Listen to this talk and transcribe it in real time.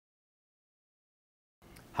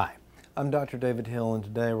I'm Dr. David Hill, and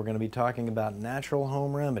today we're going to be talking about natural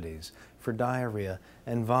home remedies for diarrhea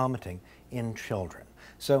and vomiting in children.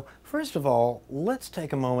 So first of all, let's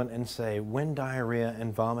take a moment and say when diarrhea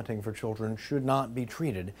and vomiting for children should not be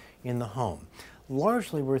treated in the home.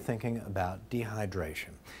 Largely, we're thinking about dehydration.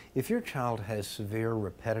 If your child has severe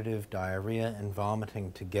repetitive diarrhea and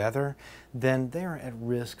vomiting together, then they're at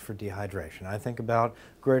risk for dehydration. I think about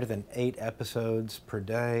greater than 8 episodes per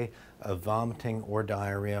day of vomiting or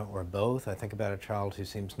diarrhea or both. I think about a child who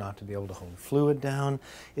seems not to be able to hold fluid down,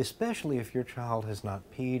 especially if your child has not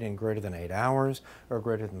peed in greater than 8 hours or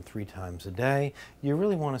greater than 3 times a day. You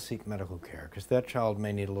really want to seek medical care because that child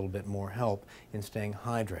may need a little bit more help in staying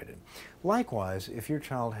hydrated. Likewise, if your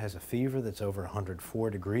child has a fever that's over 104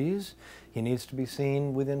 degrees, he needs to be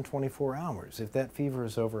seen within 24 hours. If that fever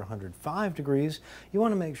is over 105 degrees, you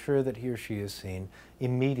want to make sure that he or she is seen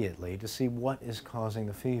immediately to see what is causing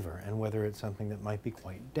the fever and whether it's something that might be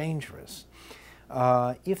quite dangerous.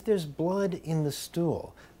 If there's blood in the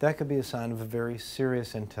stool, that could be a sign of a very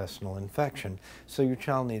serious intestinal infection, so your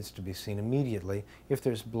child needs to be seen immediately if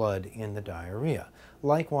there's blood in the diarrhea.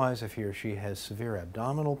 Likewise, if he or she has severe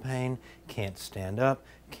abdominal pain, can't stand up,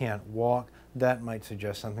 can't walk, that might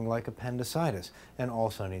suggest something like appendicitis and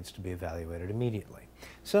also needs to be evaluated immediately.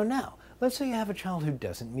 So now, let's say you have a child who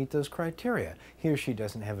doesn't meet those criteria. He or she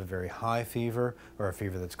doesn't have a very high fever or a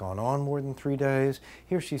fever that's gone on more than 3 days.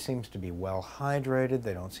 He or she seems to be well hydrated.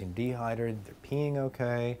 They don't seem dehydrated. They're peeing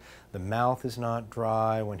okay. The mouth is not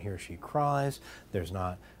dry when he or she cries. There's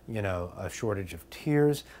not, a shortage of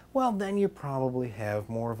tears. Well, then you probably have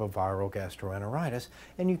more of a viral gastroenteritis,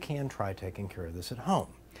 and you can try taking care of this at home.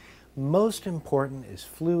 Most important is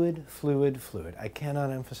fluid, fluid, fluid. I cannot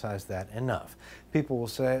emphasize that enough. People will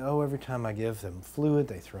say, oh, every time I give them fluid,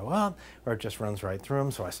 they throw up, or it just runs right through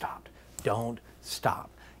them, so I stopped. Don't stop.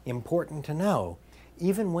 Important to know,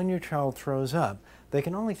 even when your child throws up, they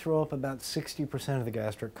can only throw up about 60% of the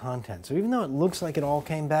gastric content. So even though it looks like it all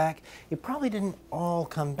came back, it probably didn't all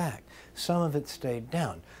come back. Some of it stayed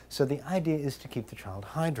down. So the idea is to keep the child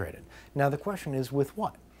hydrated. Now the question is, with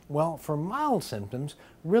what? Well, for mild symptoms,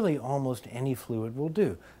 really almost any fluid will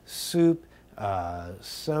do. Soup,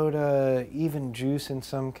 soda, even juice in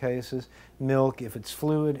some cases, milk. If it's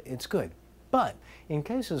fluid, it's good. But in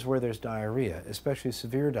cases where there's diarrhea, especially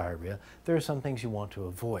severe diarrhea, there are some things you want to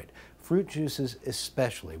avoid. Fruit juices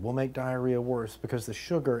especially will make diarrhea worse because the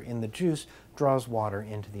sugar in the juice draws water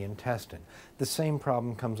into the intestine. The same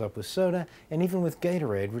problem comes up with soda and even with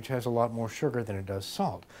Gatorade, which has a lot more sugar than it does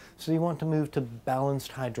salt. So you want to move to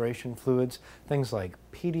balanced hydration fluids, things like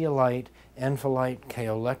Pedialyte, Enfolite,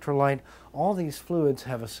 K-electrolyte. All these fluids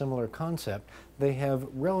have a similar concept. They have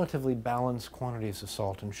relatively balanced quantities of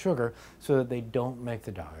salt and sugar so that they don't make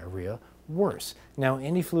the diarrhea worse. Now,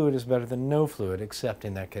 any fluid is better than no fluid, except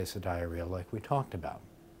in that case of diarrhea like we talked about.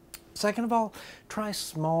 Second of all, try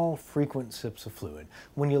small, frequent sips of fluid.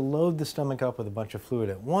 When you load the stomach up with a bunch of fluid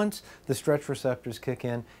at once, the stretch receptors kick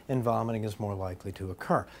in and vomiting is more likely to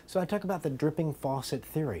occur. So I talk about the dripping faucet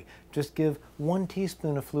theory. Just give 1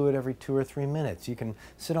 teaspoon of fluid every 2 or 3 minutes. You can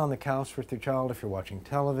sit on the couch with your child if you're watching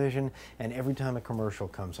television, and every time a commercial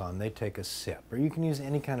comes on, they take a sip. Or you can use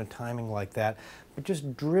any kind of timing like that, but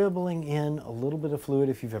just dribbling in a little bit of fluid.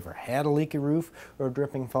 If you've ever had a leaky roof or a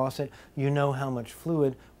dripping faucet, you know how much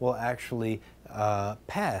fluid will actually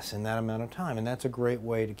pass in that amount of time, and that's a great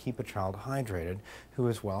way to keep a child hydrated who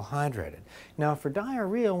is well hydrated. Now for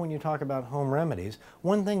diarrhea, when you talk about home remedies,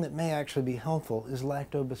 one thing that may actually be helpful is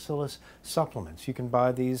lactobacillus supplements. You can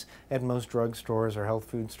buy these at most drugstores or health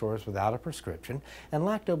food stores without a prescription, and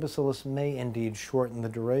lactobacillus may indeed shorten the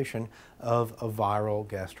duration of a viral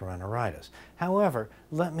gastroenteritis. However,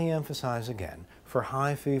 let me emphasize again, for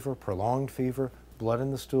high fever, prolonged fever, blood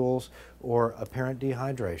in the stools, or apparent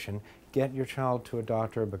dehydration, get your child to a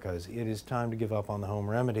doctor because it is time to give up on the home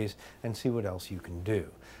remedies and see what else you can do.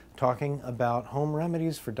 Talking about home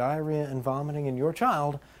remedies for diarrhea and vomiting in your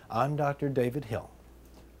child, I'm Dr. David Hill.